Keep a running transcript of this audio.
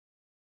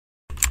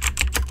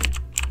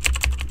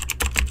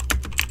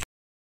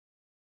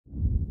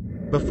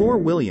Before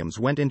Williams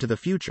went into the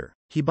future,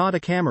 he bought a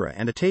camera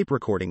and a tape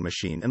recording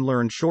machine and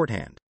learned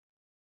shorthand.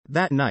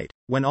 That night,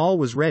 when all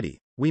was ready,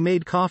 we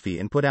made coffee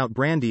and put out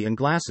brandy and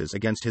glasses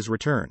against his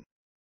return.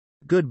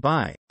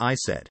 "Goodbye," I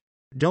said.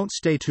 "Don't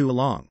stay too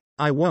long."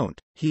 "I won't,"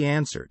 he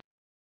answered.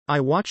 I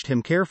watched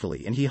him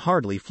carefully and he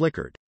hardly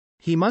flickered.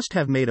 He must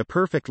have made a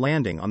perfect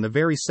landing on the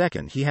very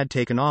second he had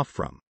taken off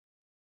from.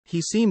 He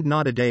seemed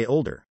not a day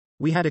older.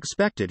 We had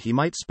expected he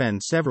might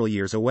spend several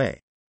years away.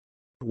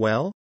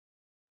 "Well?"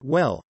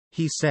 "Well,"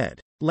 he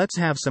said. "Let's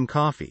have some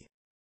coffee."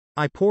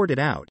 I poured it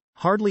out,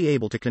 hardly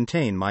able to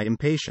contain my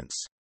impatience.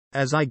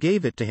 As I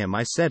gave it to him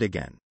I said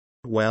again,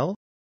 "Well?"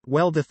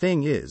 "Well, the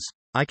thing is,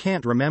 I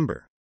can't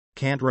remember."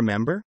 "Can't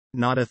remember?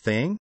 Not a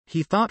thing?"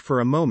 He thought for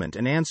a moment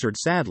and answered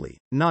sadly,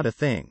 "Not a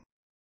thing."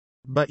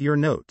 "But your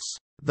notes,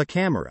 the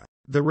camera,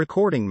 the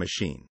recording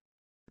machine."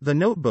 The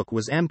notebook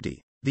was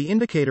empty. The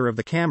indicator of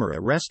the camera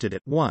rested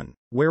at 1,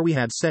 where we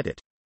had set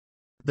it.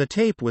 The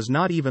tape was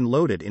not even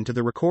loaded into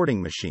the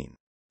recording machine.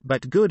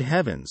 "But good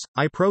heavens,"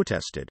 I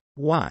protested.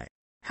 "Why?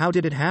 How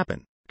did it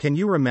happen? Can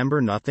you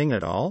remember nothing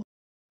at all?"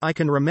 "I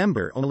can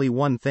remember only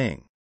one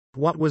thing."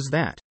 "What was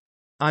that?"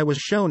 "I was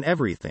shown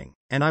everything,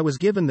 and I was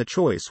given the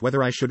choice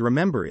whether I should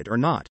remember it or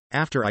not,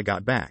 after I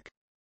got back."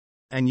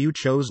 "And you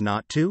chose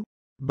not to?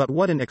 But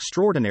what an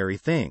extraordinary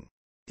thing.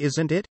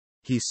 Isn't it?"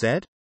 he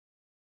said.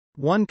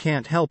 "One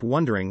can't help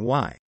wondering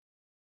why."